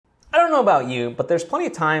don't know about you, but there's plenty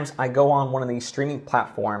of times I go on one of these streaming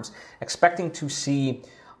platforms expecting to see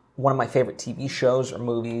one of my favorite TV shows or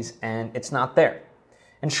movies, and it's not there.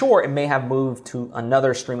 And sure, it may have moved to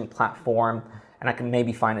another streaming platform, and I can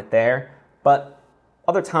maybe find it there, but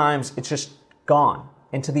other times it's just gone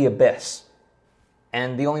into the abyss.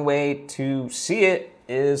 And the only way to see it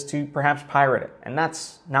is to perhaps pirate it, and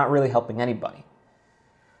that's not really helping anybody.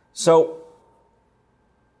 So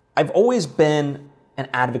I've always been an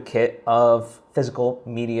advocate of physical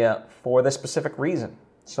media for this specific reason.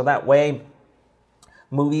 So that way,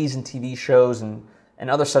 movies and TV shows and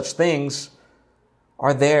other such things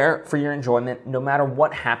are there for your enjoyment no matter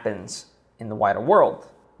what happens in the wider world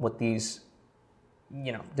with these,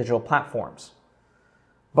 digital platforms.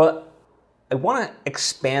 But I want to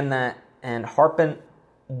expand that and harpen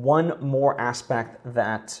one more aspect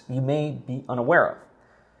that you may be unaware of.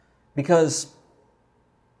 Because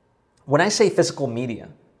when I say physical media,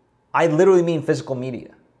 I literally mean physical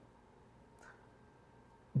media.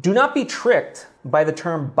 Do not be tricked by the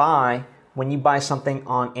term buy when you buy something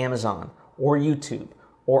on Amazon or YouTube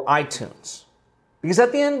or iTunes. Because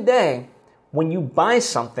at the end of the day, when you buy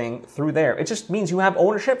something through there, it just means you have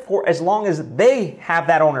ownership for as long as they have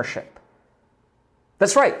that ownership.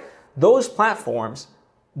 That's right. Those platforms,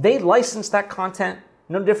 they license that content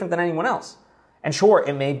no different than anyone else. And sure,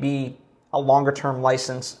 it may be a longer term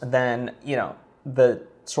license than, the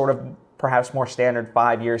sort of perhaps more standard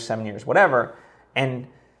 5 years, 7 years, whatever. And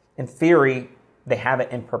in theory, they have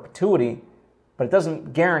it in perpetuity, but it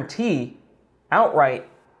doesn't guarantee outright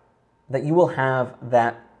that you will have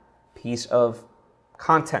that piece of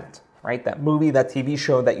content, right? That movie, that TV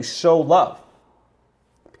show that you so love.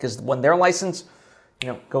 Because when their license,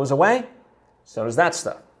 goes away, so does that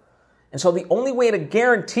stuff. And so the only way to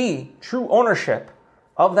guarantee true ownership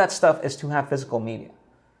of that stuff is to have physical media.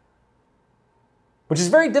 Which is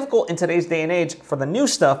very difficult in today's day and age for the new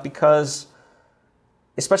stuff because,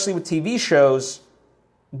 especially with TV shows,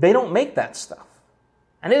 they don't make that stuff.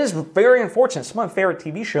 And it is very unfortunate. Some of my favorite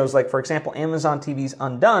TV shows, like for example, Amazon TV's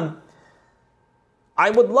Undone, I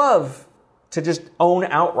would love to just own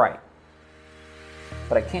outright.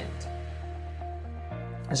 But I can't.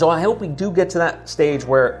 And so I hope we do get to that stage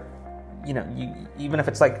where even if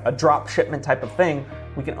it's like a drop shipment type of thing,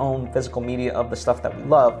 we can own physical media of the stuff that we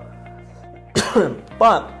love.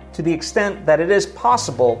 But to the extent that it is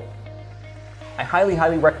possible, I highly,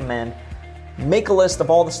 highly recommend make a list of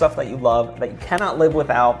all the stuff that you love, that you cannot live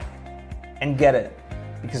without, and get it.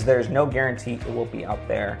 Because there's no guarantee it will be out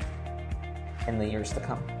there in the years to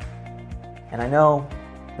come. And I know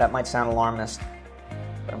that might sound alarmist,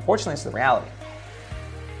 but unfortunately it's the reality.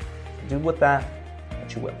 Do with that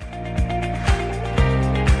what you will.